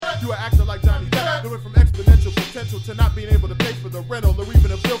You an actor like Johnny Depp. Doing from exponential potential to not being able to pay for the rental or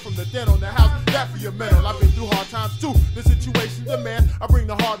even a bill from the dental. Now how's that for your mental? I've been through hard times too. The situation demand I bring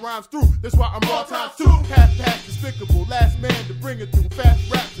the hard rhymes through. That's why I'm raw times too. Half-past despicable, last man to bring it through.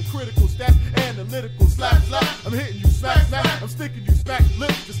 Fast raps and critical stats, analytical slap. I'm hitting you smack. I'm sticking you smack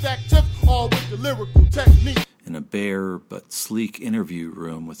lips to stack chips, all with the lyrical technique. In a bare but sleek interview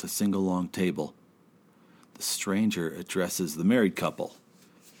room with a single long table, the stranger addresses the married couple.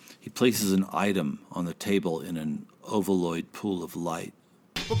 He places an item on the table in an ovaloid pool of light.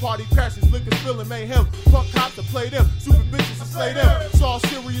 For party crashes, liquor spilling mayhem. Punk cops to play them, super bitches to slay them. It's all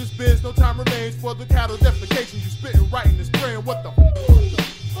serious biz, no time remains for the cattle defecation. You spitting right in this brain, what the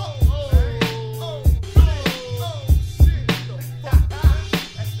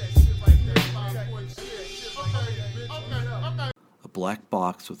A black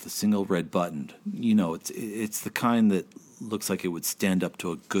box with a single red button. You know, it's the kind that looks like it would stand up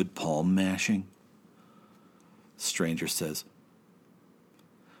to a good palm mashing. The stranger says,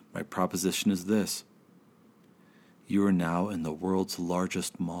 "My proposition is this. You are now in the world's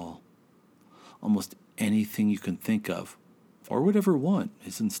largest mall. Almost anything you can think of, or would ever want,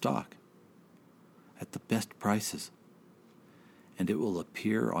 is in stock. At the best prices. And it will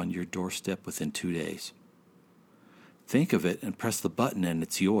appear on your doorstep within 2 days. Think of it and press the button and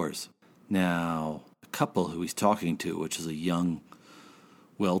it's yours." Now, the couple who he's talking to, which is a young,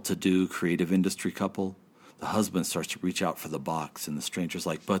 well-to-do creative industry couple, the husband starts to reach out for the box, and the stranger's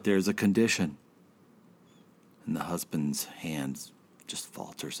like, "But there's a condition." And the husband's hand just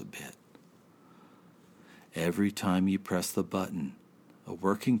falters a bit. "Every time you press the button, a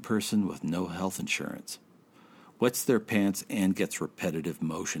working person with no health insurance wets their pants and gets repetitive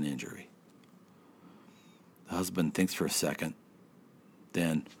motion injury." The husband thinks for a second.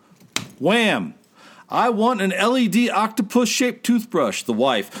 Then, wham! "I want an LED octopus-shaped toothbrush." The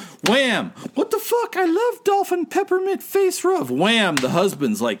wife, wham! "What the fuck? I love dolphin peppermint face rub." Wham! The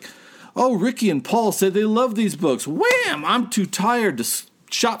husband's like, "Oh, Ricky and Paul said they love these books." Wham! "I'm too tired to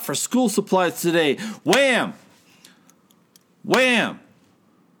shop for school supplies today." Wham! Wham!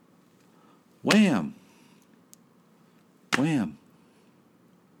 Wham! Wham!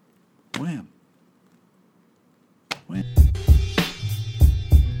 Wham! Wham!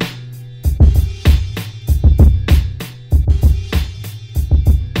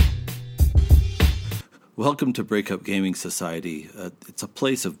 Welcome to Breakup Gaming Society. It's a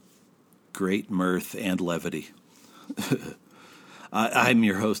place of great mirth and levity. I'm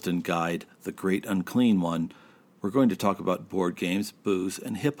your host and guide, the Great Unclean One. We're going to talk about board games, booze,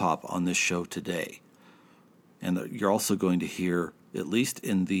 and hip-hop on this show today. And you're also going to hear, at least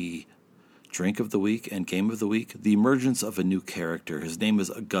in the Drink of the Week and Game of the Week, the emergence of a new character. His name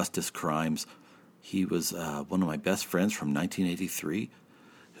is Augustus Crimes. He was one of my best friends from 1983,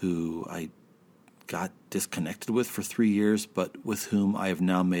 who I got disconnected with for 3 years, but with whom I have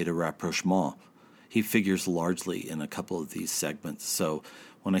now made a rapprochement. He figures largely in a couple of these segments. So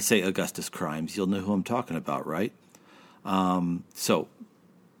when I say Augustus Crimes, you'll know who I'm talking about, right? So,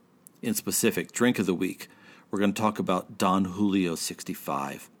 in specific, Drink of the Week, we're going to talk about Don Julio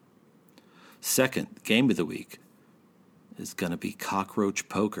 65. Second, Game of the Week is going to be Cockroach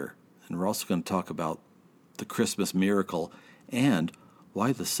Poker. And we're also going to talk about the Christmas Miracle and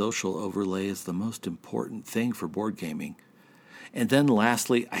why the social overlay is the most important thing for board gaming. And then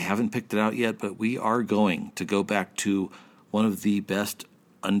lastly, I haven't picked it out yet, but we are going to go back to one of the best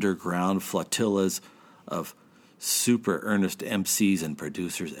underground flotillas of super earnest MCs and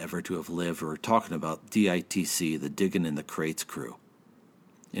producers ever to have lived. We're talking about DITC, the Diggin' in the Crates crew.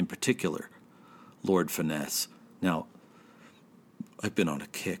 In particular, Lord Finesse. Now, I've been on a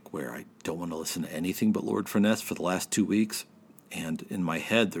kick where I don't want to listen to anything but Lord Finesse for the last 2 weeks. And in my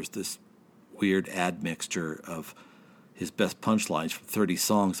head, there's this weird admixture of his best punchlines from 30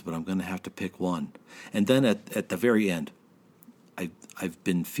 songs, but I'm going to have to pick one. And then at the very end, I've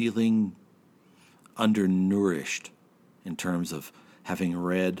been feeling undernourished in terms of having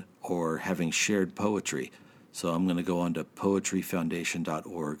read or having shared poetry. So I'm going to go on to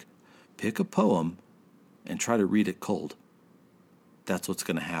poetryfoundation.org, pick a poem, and try to read it cold. That's what's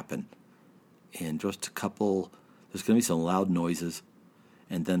going to happen. In just a couple... There's going to be some loud noises,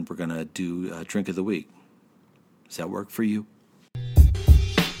 and then we're going to do a Drink of the Week. Does that work for you?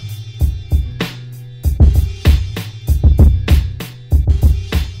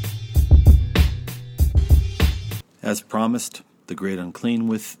 As promised, the Great Unclean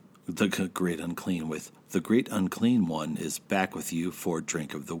One is back with you for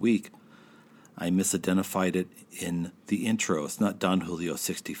Drink of the Week. I misidentified it in the intro. It's not Don Julio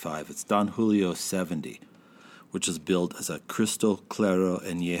 65, it's Don Julio 70. which is billed as a Cristo Claro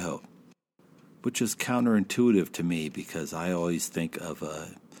Añejo, which is counterintuitive to me because I always think of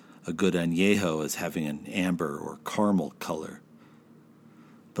a good añejo as having an amber or caramel color.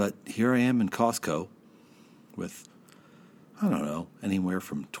 But here I am in Costco with, I don't know, anywhere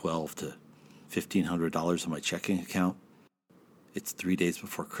from $1,200 to $1,500 in my checking account. It's 3 days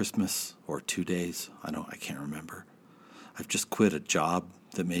before Christmas, or 2 days. I can't remember. I've just quit a job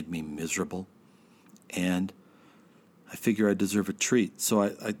that made me miserable, and I figure I deserve a treat. So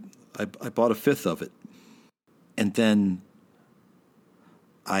I bought a fifth of it. And then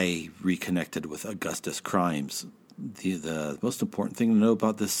I reconnected with Augustus Crimes. The most important thing to know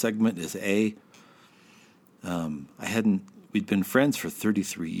about this segment is we'd been friends for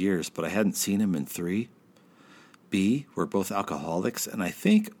 33 years, but I hadn't seen him in 3. B, we're both alcoholics, and I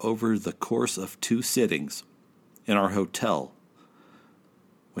think over the course of 2 sittings in our hotel,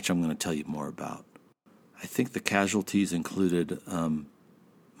 which I'm going to tell you more about, I think the casualties included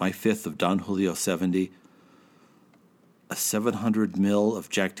my fifth of Don Julio 70, a 700 ml of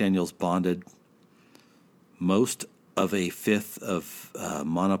Jack Daniel's Bonded, most of a fifth of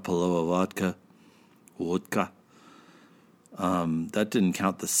Monopolowa vodka. That didn't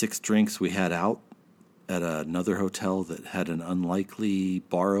count the 6 drinks we had out at another hotel that had an unlikely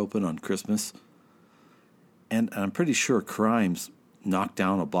bar open on Christmas. And I'm pretty sure Crimes knocked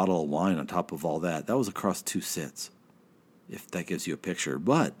down a bottle of wine on top of all that. That was across 2 sits, if that gives you a picture.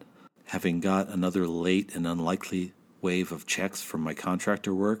 But having got another late and unlikely wave of checks from my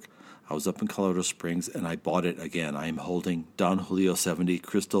contractor work, I was up in Colorado Springs and I bought it again. I am holding Don Julio 70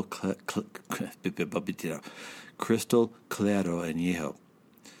 Cristo Claro Añejo.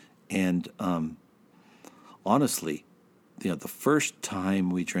 And honestly, the first time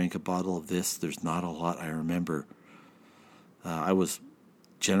we drank a bottle of this, there's not a lot I remember. I was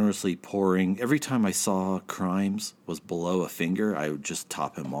generously pouring. Every time I saw Crimes was below a finger, I would just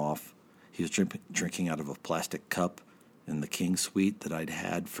top him off. He was drinking out of a plastic cup in the King Suite that I'd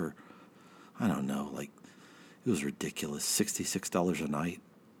had for, I don't know, it was ridiculous, $66 a night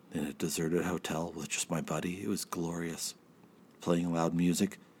in a deserted hotel with just my buddy. It was glorious, playing loud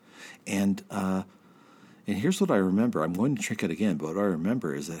music. And here's what I remember. I'm going to drink it again, but what I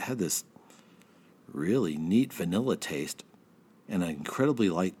remember is it had this really neat vanilla taste and an incredibly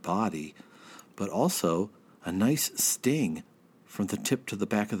light body, but also a nice sting from the tip to the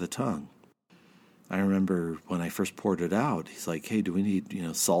back of the tongue. I remember when I first poured it out, he's like, hey, do we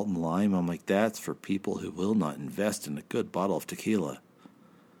need, salt and lime? I'm like, that's for people who will not invest in a good bottle of tequila.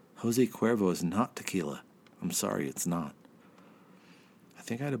 Jose Cuervo is not tequila. I'm sorry, it's not. I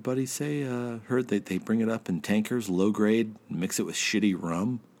think I had a buddy say, heard that they bring it up in tankers, low grade, mix it with shitty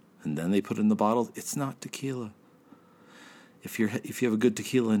rum, and then they put it in the bottles. It's not tequila. If you have a good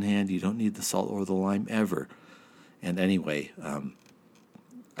tequila in hand, you don't need the salt or the lime ever. And anyway,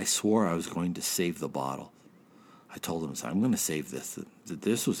 I swore I was going to save the bottle. I told him, I'm going to save this.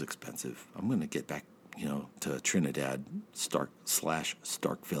 This was expensive. I'm going to get back, to Trinidad,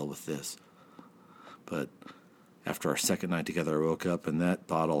 Starkville with this. But after our second night together, I woke up and that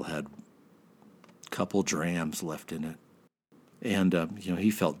bottle had a couple drams left in it. And, he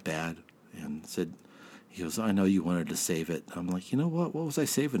felt bad and said, he goes, I know you wanted to save it. I'm like, you know what? What was I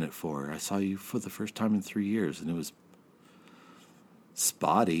saving it for? I saw you for the first time in 3 years, and it was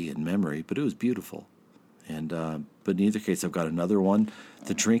spotty in memory, but it was beautiful. And but in either case, I've got another one.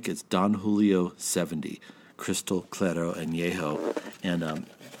 The drink is Don Julio 70, Cristo Claro Añejo. And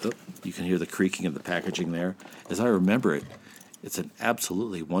you can hear the creaking of the packaging there. As I remember it, it's an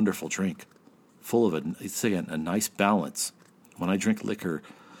absolutely wonderful drink, full of a nice balance. When I drink liquor,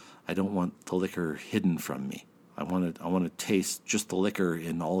 I don't want the liquor hidden from me. I want to taste just the liquor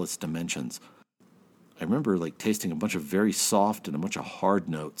in all its dimensions. I remember tasting a bunch of very soft and a bunch of hard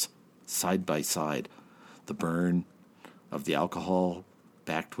notes side by side. The burn of the alcohol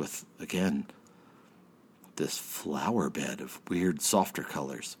backed with, again, this flower bed of weird softer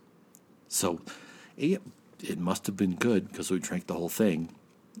colors. So it must have been good because we drank the whole thing.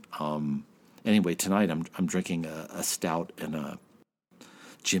 Anyway, tonight I'm drinking a stout and a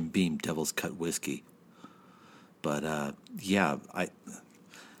Jim Beam Devil's Cut whiskey. But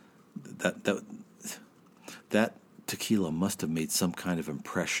that tequila must have made some kind of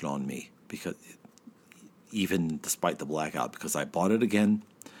impression on me, because even despite the blackout, because I bought it again,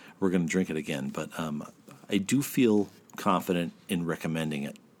 we're going to drink it again. But I do feel confident in recommending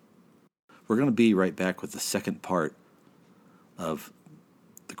it. We're going to be right back with the second part of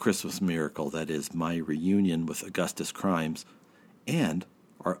the Christmas miracle, that is my reunion with Augustus Crimes and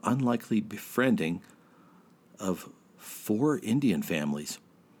our unlikely befriending of 4 Indian families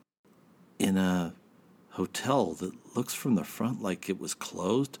in a hotel that looks from the front like it was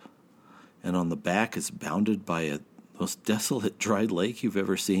closed, and on the back is bounded by a most desolate dry lake you've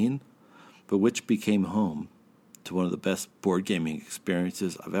ever seen, but which became home to one of the best board gaming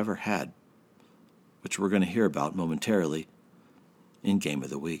experiences I've ever had, which we're going to hear about momentarily in Game of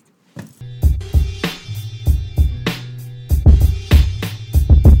the Week.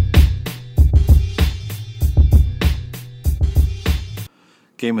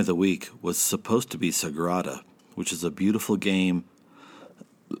 Game of the Week was supposed to be Sagrada, which is a beautiful game,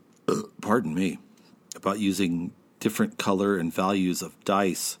 about using different color and values of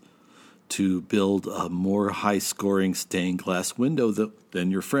dice to build a more high-scoring stained glass window than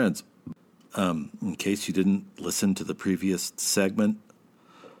your friends. In case you didn't listen to the previous segment,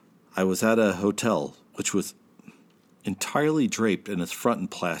 I was at a hotel which was entirely draped in its front in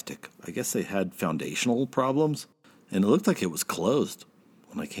plastic. I guess they had foundational problems, and it looked like it was closed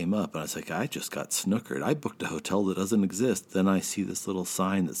when I came up. And I was like, I just got snookered. I booked a hotel that doesn't exist. Then I see this little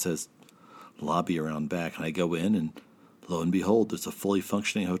sign that says lobby around back, and I go in, and lo and behold, it's a fully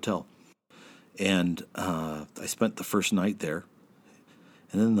functioning hotel. And I spent the first night there,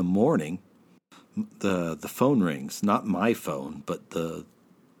 and then in the morning, the phone rings. Not my phone, but the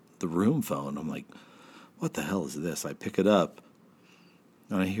room phone. I'm like, what the hell is this? I pick it up,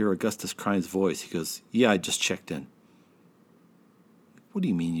 and I hear Augustus Krine's voice. He goes, yeah, I just checked in. What do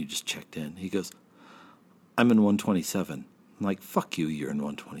you mean you just checked in? He goes, I'm in 127. I'm like, fuck you, you're in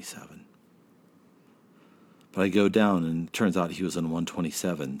 127. But I go down, and it turns out he was in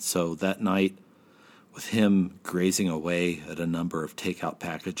 127. So that night, with him grazing away at a number of takeout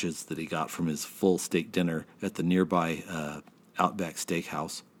packages that he got from his full steak dinner at the nearby Outback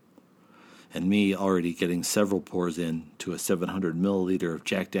Steakhouse, and me already getting several pours in to a 700 milliliter of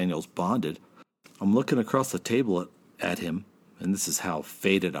Jack Daniel's Bonded, I'm looking across the table at him, and this is how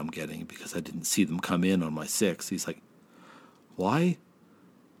faded I'm getting because I didn't see them come in on my 6. He's like, why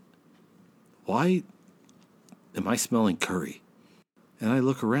am I smelling curry? And I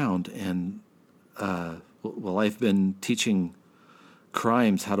look around, and I've been teaching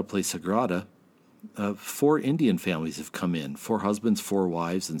Crimes how to play Sagrada. 4 Indian families have come in, 4 husbands, 4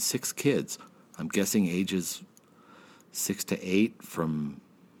 wives, and 6 kids. I'm guessing ages 6 to 8 from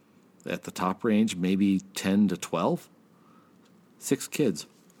at the top range, maybe 10 to 12. 6 kids.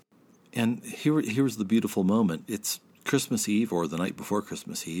 And here's the beautiful moment. It's Christmas Eve or the night before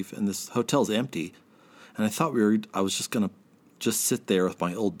Christmas Eve, and this hotel's empty. And I thought I was just going to sit there with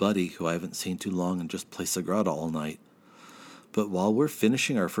my old buddy who I haven't seen too long and just play Sagrada all night. But while we're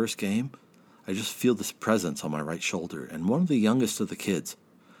finishing our first game, I just feel this presence on my right shoulder, and one of the youngest of the kids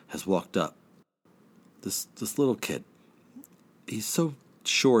has walked up. This little kid. He's so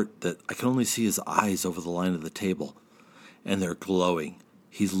short that I can only see his eyes over the line of the table, and they're glowing.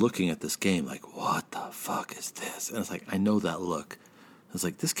 He's looking at this game like, what the fuck is this? And it's like, I know that look. It's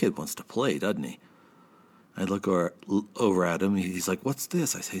like, this kid wants to play, doesn't he? I look over at him. He's like, what's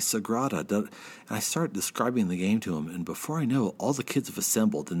this? I say, Sagrada. And I start describing the game to him. And before I know, all the kids have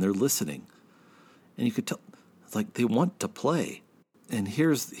assembled, and they're listening. And you could tell, it's like they want to play. And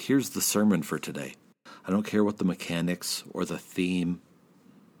here's the sermon for today. I don't care what the mechanics or the theme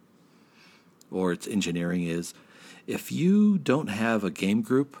or its engineering is. If you don't have a game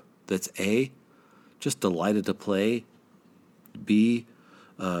group that's A, just delighted to play, B,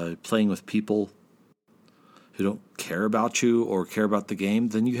 playing with people who don't care about you or care about the game,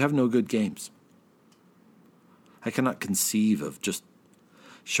 then you have no good games. I cannot conceive of just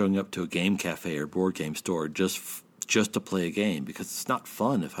showing up to a game cafe or board game store just to play a game, because it's not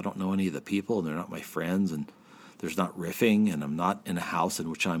fun if I don't know any of the people and they're not my friends and there's not riffing and I'm not in a house in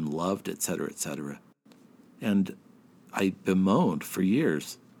which I'm loved, etc., etc. And I bemoaned for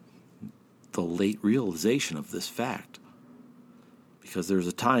years the late realization of this fact, because there was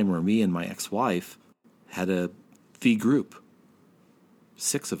a time where me and my ex-wife had the group,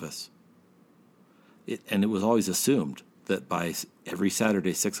 6 of us. And it was always assumed that by every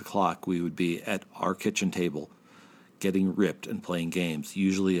Saturday, 6 o'clock, we would be at our kitchen table getting ripped and playing games,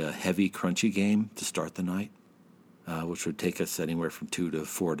 usually a heavy, crunchy game to start the night, which would take us anywhere from 2 to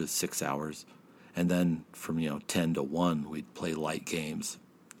 4 to 6 hours. And then from 10 to 1, we'd play light games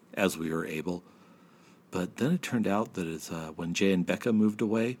as we were able. But then it turned out that it's when Jay and Becca moved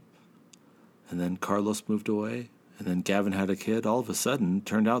away, and then Carlos moved away, and then Gavin had a kid, all of a sudden it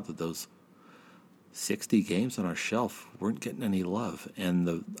turned out that those 60 games on our shelf weren't getting any love. And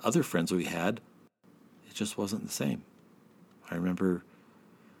the other friends we had, it just wasn't the same. I remember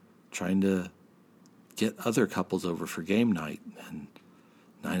trying to get other couples over for game night, and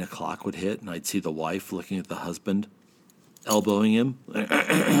 9 o'clock would hit, and I'd see the wife looking at the husband, elbowing him.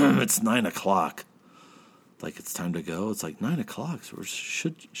 It's 9 o'clock. like it's time to go. It's like 9 o'clock, so we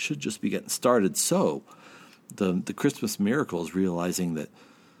should just be getting started. So the Christmas miracle is realizing that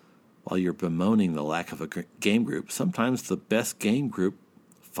while you're bemoaning the lack of a game group, sometimes the best game group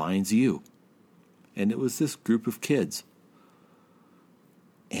finds you. And it was this group of kids.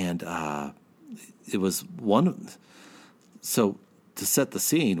 And it was so to set the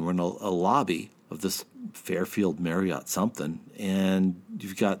scene, we're in a lobby of this Fairfield Marriott something, and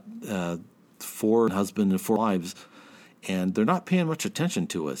you've got 4 husbands and 4 wives, and they're not paying much attention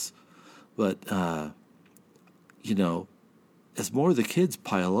to us. But, as more of the kids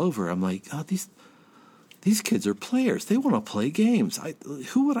pile over, I'm like, oh, these kids are players. They want to play games.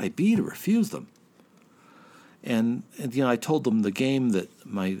 Who would I be to refuse them? And I told them the game that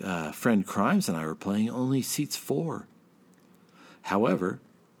my friend Crimes and I were playing only seats 4. However,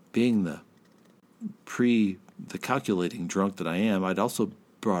 being the calculating drunk that I am, I'd also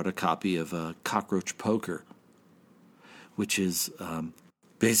brought a copy of Cockroach Poker, which is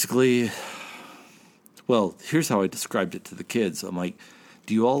basically, well, here's how I described it to the kids. I'm like,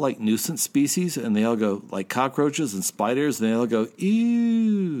 do you all like nuisance species? And they all go, like cockroaches and spiders? And they all go,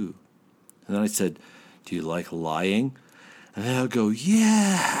 ew. And then I said, do you like lying? And they all go,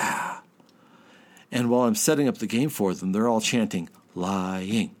 yeah. And while I'm setting up the game for them, they're all chanting,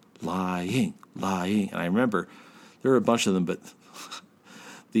 lying, lying, lying. And I remember there were a bunch of them, but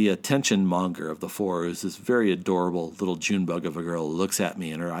the attention monger of the 4 is this very adorable little June bug of a girl who looks at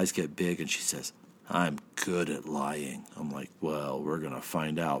me and her eyes get big and she says, I'm good at lying. I'm like, well, we're going to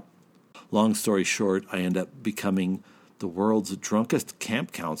find out. Long story short, I end up becoming the world's drunkest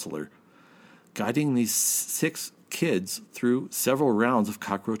camp counselor, guiding these 6 kids through several rounds of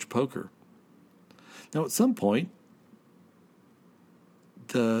cockroach poker. Now, at some point,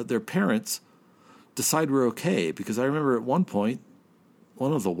 their parents decide we're okay, because I remember at one point,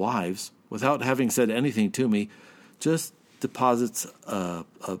 one of the wives, without having said anything to me, just deposits a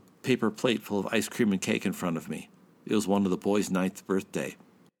paper plate full of ice cream and cake in front of me. It was one of the boys' 9th birthday.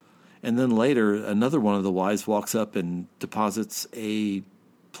 And then later, another one of the wives walks up and deposits a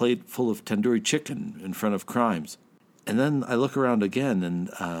plate full of tandoori chicken in front of Crimes. And then I look around again, and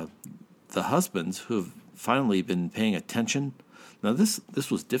the husbands who have finally been paying attention. Now, this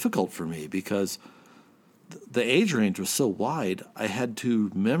was difficult for me because the age range was so wide, I had to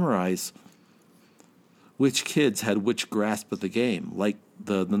memorize which kids had which grasp of the game. Like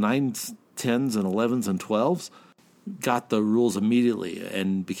the 9s, 10s, and 11s, and 12s got the rules immediately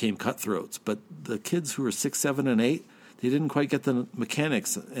and became cutthroats. But the kids who were 6, 7, and 8, they didn't quite get the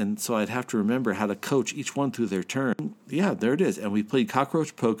mechanics, and so I'd have to remember how to coach each one through their turn. Yeah, there it is. And we played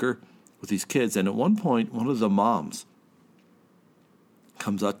cockroach poker with these kids, and at one point, one of the moms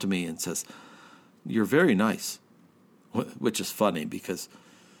comes up to me and says, you're very nice, which is funny because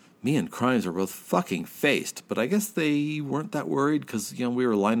me and Crimes are both fucking faced, but I guess they weren't that worried because, we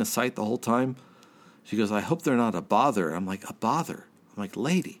were line of sight the whole time. She goes, I hope they're not a bother. I'm like, a bother? I'm like,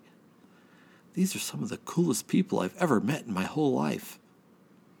 lady, these are some of the coolest people I've ever met in my whole life.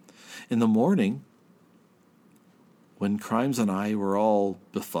 In the morning, when Crimes and I were all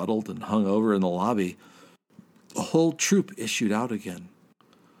befuddled and hung over in the lobby, the whole troop issued out again.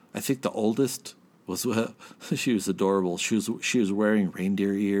 I think the oldest was, she was adorable. She was wearing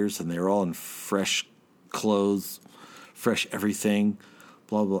reindeer ears, and they were all in fresh clothes, fresh everything,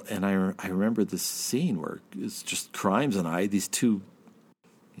 blah, blah. And I remember this scene where it's just Crimes and I, these 2,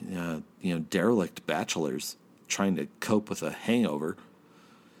 derelict bachelors trying to cope with a hangover.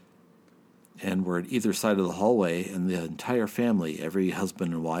 And we're at either side of the hallway, and the entire family, every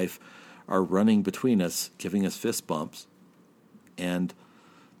husband and wife, are running between us, giving us fist bumps. And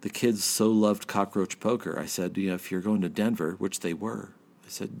the kids so loved cockroach poker. I said, if you're going to Denver, which they were, I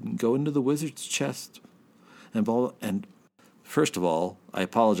said, go into the Wizard's chest. And first of all, I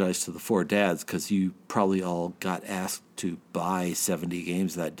apologize to the 4 dads because you probably all got asked to buy 70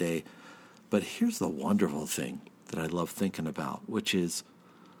 games that day. But here's the wonderful thing that I love thinking about, which is,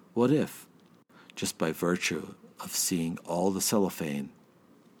 what if, just by virtue of seeing all the cellophane,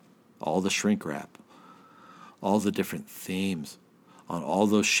 all the shrink wrap, all the different themes on all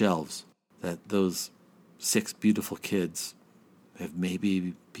those shelves, that those 6 beautiful kids have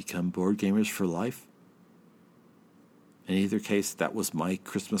maybe become board gamers for life? In either case, that was my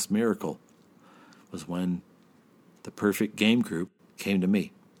Christmas miracle, was when the perfect game group came to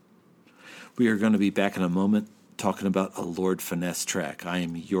me. We are going to be back in a moment talking about a Lord Finesse track. I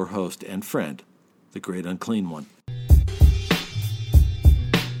am your host and friend, the Great Unclean One.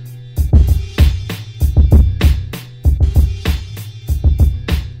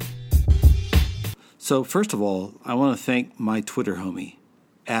 So first of all, I want to thank my Twitter homie,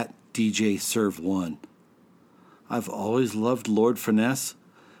 @DJServe1, I've always loved Lord Finesse,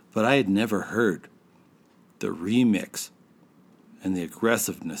 but I had never heard the remix and the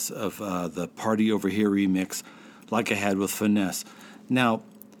aggressiveness of the Party Over Here remix like I had with Finesse. Now,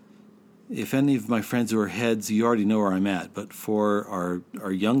 if any of my friends who are heads, you already know where I'm at, but for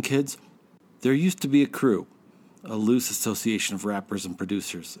our young kids, there used to be a crew, a loose association of rappers and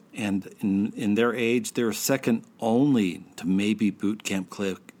producers, and in their age, they were second only to maybe Boot Camp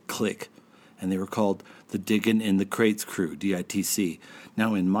Click, and they were called the Diggin' in the Crates crew, DITC.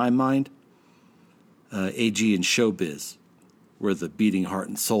 Now, in my mind, AG and Showbiz were the beating heart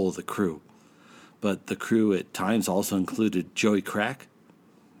and soul of the crew, but the crew at times also included Joey Crack,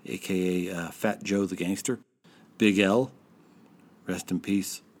 a.k.a. Fat Joe the Gangster, Big L, rest in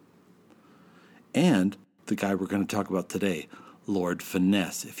peace, and the guy we're going to talk about today, Lord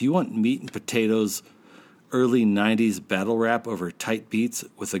Finesse. If you want meat and potatoes, early 90s battle rap over tight beats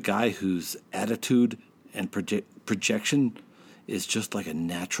with a guy whose attitude and projection is just like a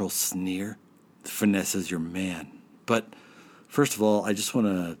natural sneer, Finesse is your man. But first of all, I just want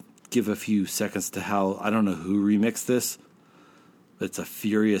to give a few seconds to how, I don't know who remixed this, but it's a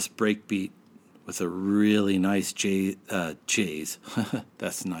furious breakbeat with a really nice jazz,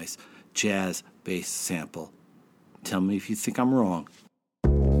 that's nice, jazz bass sample. Tell me if you think I'm wrong.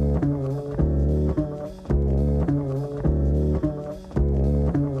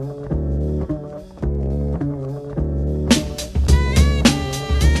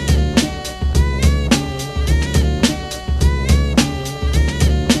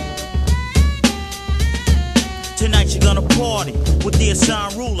 Tonight you're gonna party with the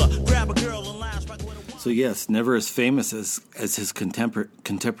assigned ruler. Grab a girl and lounge back with a... So yes, never as famous as his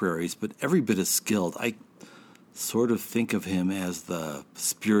contemporaries, but every bit as skilled. I sort of think of him as the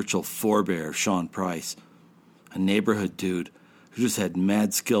spiritual forebear of Sean Price, a neighborhood dude who just had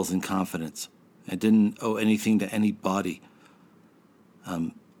mad skills and confidence and didn't owe anything to anybody.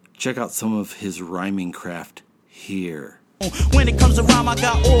 Check out some of his rhyming craft here. When it comes to rhyme, I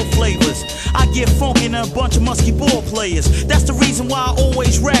got all flavors. I get funky and a bunch of musky ball players. That's the reason why I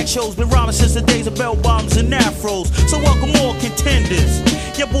always rag shows. Been rhyming since the days of bell bottoms and afros. So welcome all contenders.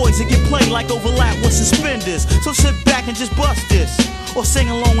 Your boys that get played like overlap with suspenders. So sit back and just bust this. Or sing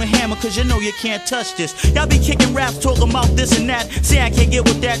along with Hammer, cause you know you can't touch this. Y'all be kicking raps, talking about this and that. See, I can't get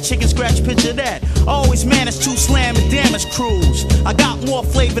with that chicken scratch, picture that. I always manage to slam and damage crews. I got more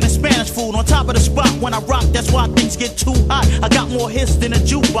flavor than Spanish food. On top of the spot when I rock, that's why things get too hot. I got more hits than a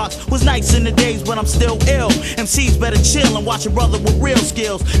jukebox. Was nice in the days, but I'm still ill. MCs better chill and watch a brother with real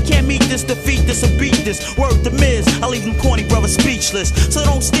skills. Can't meet this, defeat this, or beat this. Word to Miz, I leave them corny brothers speechless. So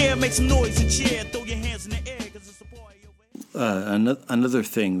don't stare, make some noise and cheer. Throw your hands in the air, cause it's a party over here. Another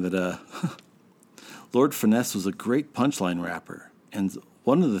thing that Lord Finesse was a great punchline rapper, and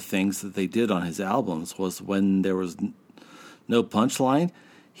one of the things that they did on his albums was when there was no punchline,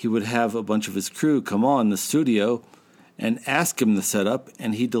 he would have a bunch of his crew come on the studio and ask him to set up,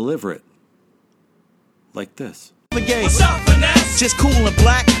 and he'd deliver it like this. What's up, Finesse? Just cool and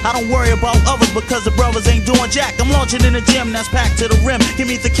black. I don't worry about others because the brothers ain't doing jack. I'm launching in a gym that's packed to the rim. Give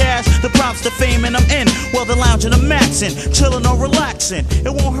me the cash, the props, the fame, and I'm in. Well, the lounge and I'm maxing, chilling or relaxing.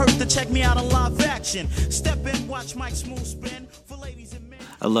 It won't hurt to check me out in live action. Step in, watch Mike Smooth spin for ladies and men.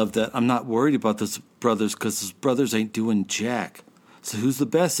 I love that. I'm not worried about his brothers because his brothers ain't doing jack. So who's the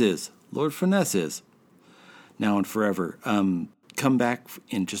best is? Lord Finesse is. Now and forever. Come back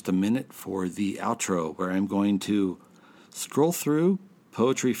in just a minute for the outro, where I'm going to scroll through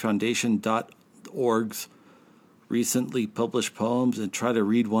poetryfoundation.org's recently published poems and try to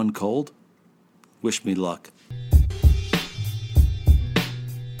read one cold. Wish me luck.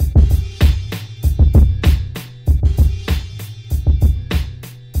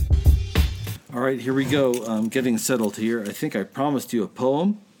 All right, here we go. I'm getting settled here. I think I promised you a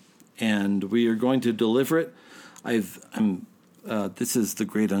poem, and we are going to deliver it. This is the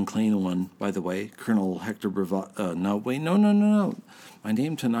Great Unclean One, by the way. Colonel Hector Bravo. No. My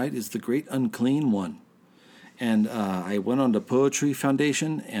name tonight is the Great Unclean One. And I went on to Poetry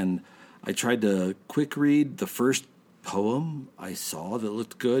Foundation, and I tried to quick read the first poem I saw that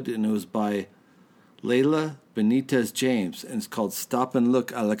looked good, and it was by Leila Benitez James, and it's called Stop and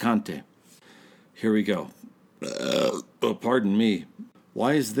Look Alicante. Here we go. Oh, pardon me.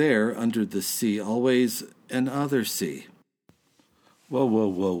 Why is there under the sea always an other sea?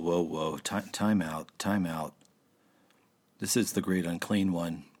 Whoa. Time out. This is the Great Unclean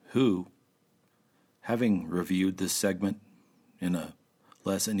One, who, having reviewed this segment in a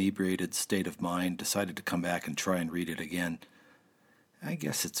less inebriated state of mind, decided to come back and try and read it again. I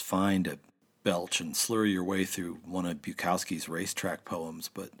guess it's fine to belch and slur your way through one of Bukowski's racetrack poems,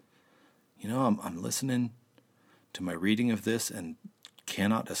 but, I'm listening to my reading of this and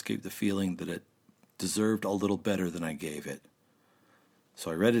cannot escape the feeling that it deserved a little better than I gave it.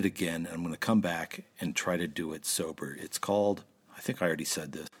 So I read it again, and I'm going to come back and try to do it sober. It's called, I think I already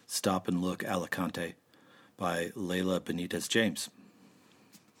said this, Stop and Look Alicante by Leila Benitez James.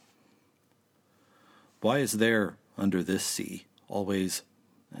 Why is there, under this sea, always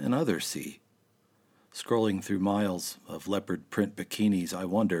another sea? Scrolling through miles of leopard print bikinis, I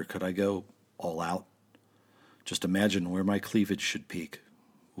wonder, could I go all out? Just imagine where my cleavage should peak.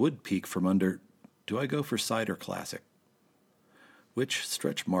 Would peak from under, do I go for cider classic? Which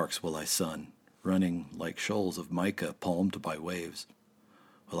stretch marks will I sun, running like shoals of mica palmed by waves?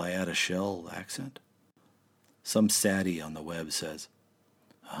 Will I add a shell accent? Some saddie on the web says,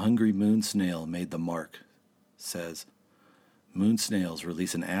 a hungry moon snail made the mark, says, moon snails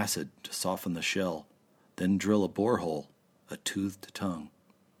release an acid to soften the shell, then drill a borehole, a toothed tongue,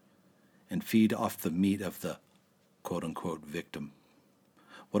 and feed off the meat of the quote-unquote victim.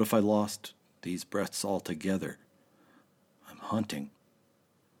 What if I lost these breaths altogether? I'm hunting.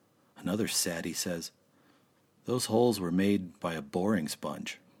 Another saddie says, those holes were made by a boring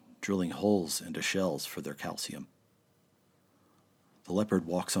sponge, drilling holes into shells for their calcium. The leopard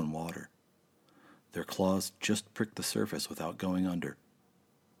walks on water. Their claws just prick the surface without going under.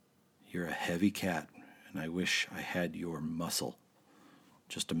 You're a heavy cat, and I wish I had your muscle.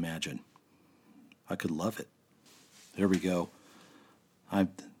 Just imagine. I could love it. There we go. I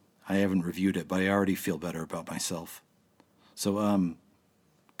haven't reviewed it, but I already feel better about myself. So,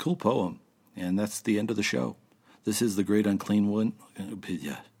 cool poem, and that's the end of the show. This is The Great Unclean One.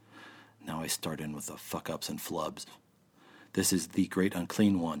 Now I start in with the fuck-ups and flubs. This is The Great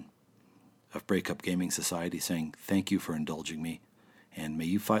Unclean One of Breakup Gaming Society saying thank you for indulging me, and may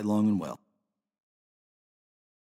you fight long and well.